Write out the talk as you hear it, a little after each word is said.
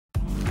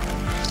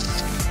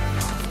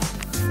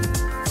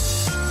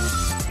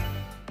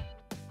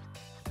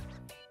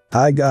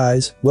Hi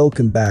guys,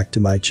 welcome back to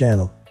my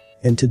channel.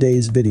 In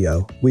today's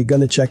video, we're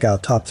gonna check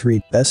out top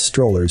 3 best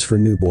strollers for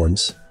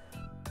newborns.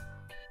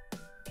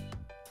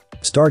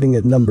 Starting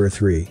at number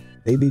 3.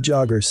 Baby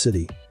Jogger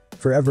City.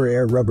 Forever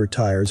Air rubber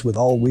tires with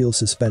all-wheel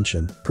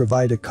suspension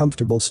provide a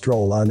comfortable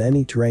stroll on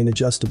any terrain.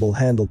 Adjustable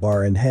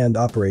handlebar and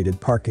hand-operated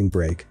parking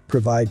brake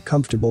provide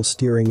comfortable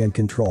steering and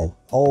control,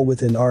 all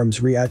within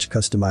arm's reach.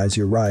 Customize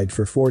your ride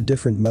for 4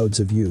 different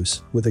modes of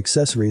use, with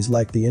accessories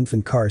like the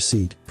infant car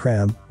seat,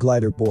 pram,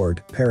 glider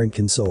board, parent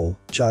console,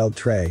 child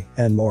tray,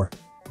 and more.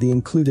 The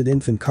included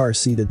infant car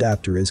seat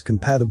adapter is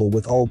compatible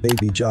with all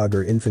Baby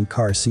Jogger infant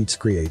car seats.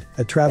 Create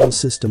a travel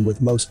system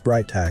with most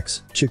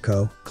Britax,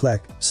 Chico,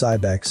 Kleck,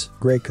 Cybex,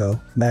 Graco,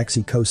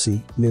 Maxi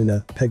Cosi,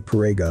 Nuna, Peg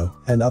Perego,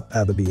 and Up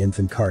Ababy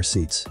infant car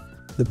seats.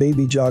 The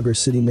Baby Jogger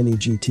City Mini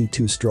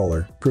GT2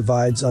 stroller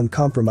provides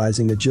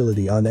uncompromising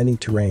agility on any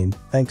terrain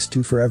thanks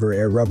to Forever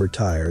Air rubber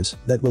tires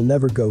that will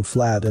never go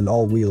flat and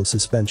all-wheel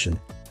suspension.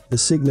 The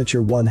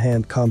signature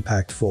one-hand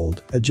compact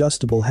fold,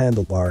 adjustable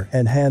handlebar,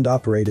 and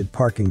hand-operated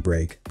parking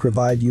brake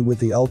provide you with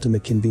the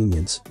ultimate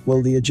convenience,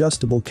 while the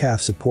adjustable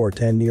calf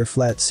support and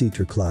near-flat seat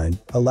recline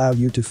allow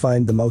you to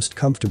find the most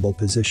comfortable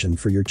position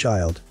for your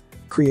child.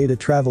 Create a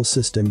travel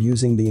system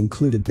using the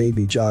included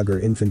Baby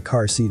Jogger infant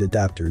car seat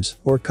adapters,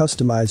 or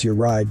customize your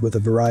ride with a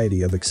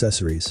variety of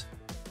accessories.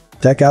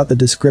 Check out the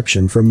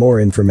description for more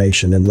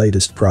information and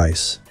latest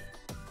price.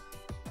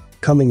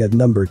 Coming at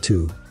number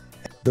 2.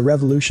 The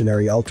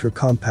revolutionary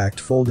ultra-compact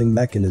folding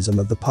mechanism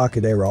of the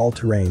Pockit Air All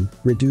Terrain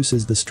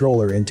reduces the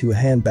stroller into a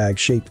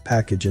handbag-shaped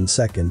package in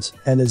seconds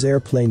and is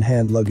airplane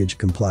hand luggage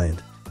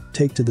compliant.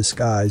 Take to the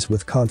skies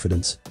with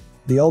confidence.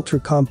 The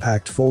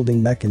ultra-compact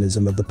folding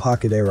mechanism of the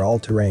Pockit Air All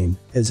Terrain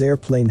is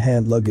airplane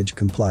hand luggage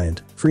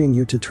compliant, freeing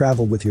you to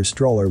travel with your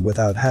stroller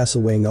without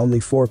hassle. Weighing only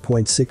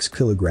 4.6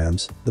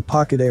 kilograms, the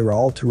Pockit Air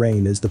All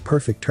Terrain is the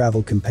perfect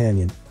travel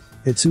companion.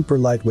 Its super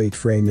lightweight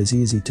frame is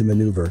easy to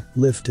maneuver,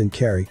 lift and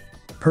carry.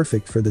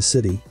 Perfect for the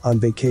city, on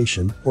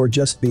vacation, or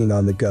just being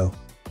on the go.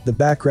 The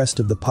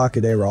backrest of the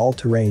Pockit Air All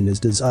Terrain is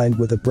designed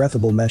with a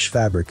breathable mesh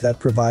fabric that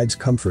provides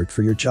comfort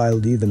for your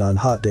child even on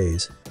hot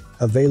days.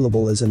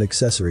 Available as an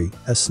accessory,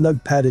 a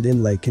snug padded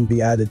inlay can be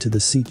added to the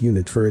seat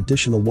unit for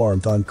additional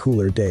warmth on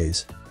cooler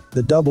days.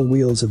 The double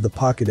wheels of the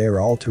Pockit Air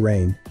All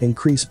Terrain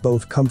increase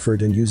both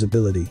comfort and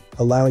usability,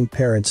 allowing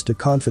parents to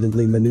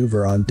confidently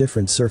maneuver on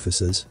different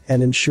surfaces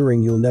and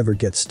ensuring you'll never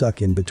get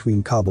stuck in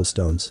between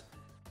cobblestones.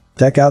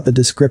 Check out the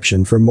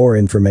description for more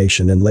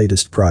information and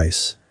latest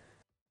price.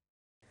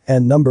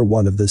 And number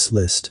 1 of this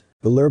list,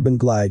 the Urban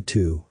Glide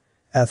 2.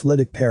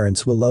 Athletic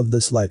parents will love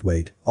this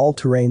lightweight,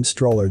 all-terrain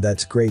stroller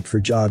that's great for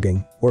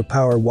jogging or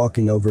power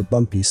walking over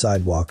bumpy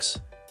sidewalks.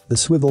 The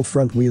swivel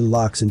front wheel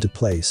locks into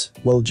place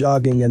while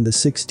jogging, and the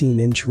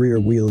 16-inch rear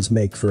wheels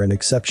make for an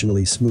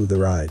exceptionally smooth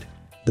ride.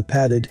 The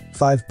padded,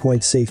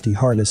 5-point safety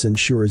harness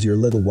ensures your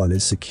little one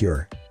is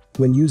secure.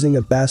 When using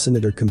a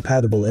bassinet or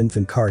compatible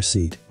infant car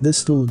seat,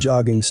 this Thule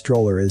jogging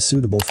stroller is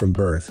suitable from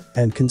birth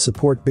and can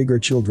support bigger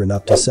children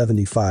up to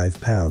 75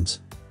 pounds.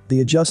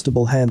 The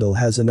adjustable handle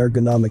has an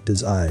ergonomic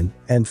design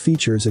and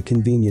features a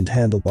convenient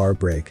handlebar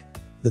brake.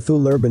 The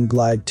Thule Urban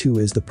Glide 2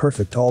 is the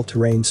perfect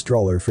all-terrain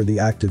stroller for the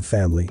active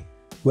family.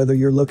 Whether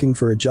you're looking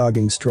for a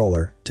jogging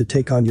stroller to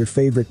take on your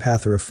favorite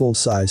path or a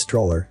full-size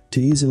stroller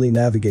to easily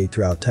navigate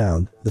throughout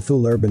town, the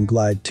Thule Urban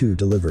Glide 2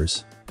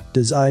 delivers.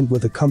 Designed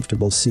with a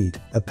comfortable seat,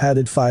 a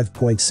padded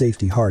 5-point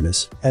safety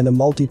harness, and a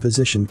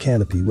multi-position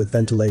canopy with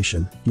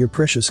ventilation, your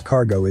precious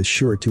cargo is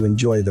sure to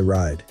enjoy the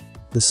ride.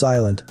 The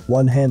silent,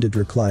 one-handed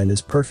recline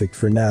is perfect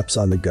for naps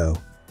on the go.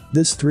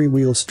 This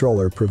 3-wheel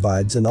stroller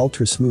provides an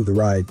ultra-smooth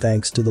ride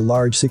thanks to the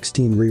large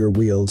 16 rear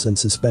wheels and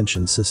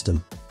suspension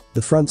system.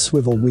 The front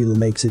swivel wheel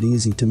makes it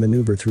easy to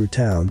maneuver through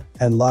town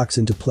and locks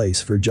into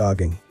place for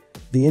jogging.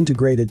 The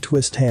integrated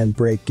twist hand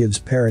brake gives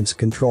parents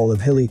control of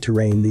hilly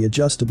terrain. The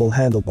adjustable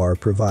handlebar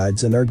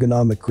provides an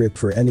ergonomic grip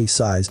for any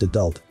sized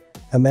adult.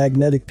 A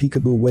magnetic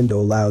peekaboo window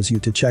allows you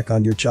to check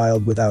on your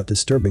child without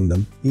disturbing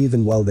them,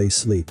 even while they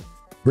sleep.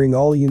 Bring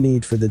all you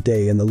need for the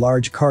day in the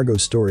large cargo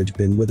storage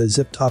bin with a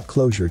zip-top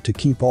closure to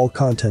keep all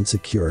content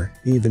secure,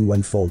 even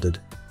when folded.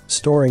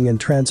 Storing and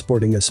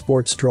transporting a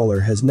sports stroller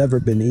has never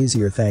been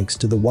easier thanks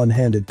to the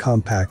one-handed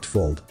compact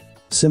fold.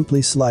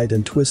 Simply slide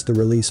and twist the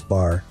release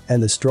bar,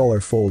 and the stroller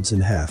folds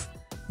in half.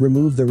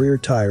 Remove the rear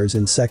tires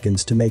in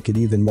seconds to make it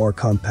even more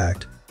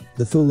compact.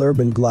 The Thule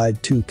Urban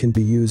Glide 2 can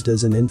be used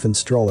as an infant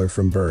stroller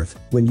from birth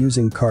when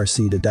using car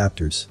seat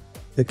adapters.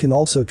 It can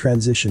also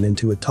transition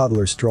into a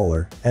toddler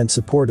stroller and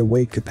support a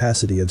weight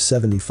capacity of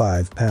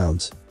 75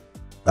 pounds.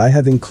 I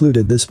have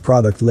included this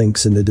product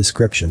links in the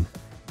description.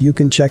 You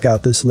can check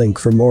out this link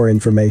for more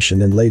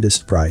information and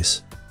latest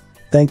price.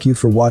 Thank you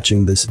for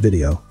watching this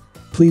video.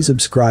 Please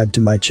subscribe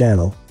to my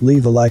channel,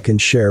 leave a like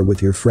and share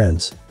with your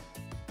friends.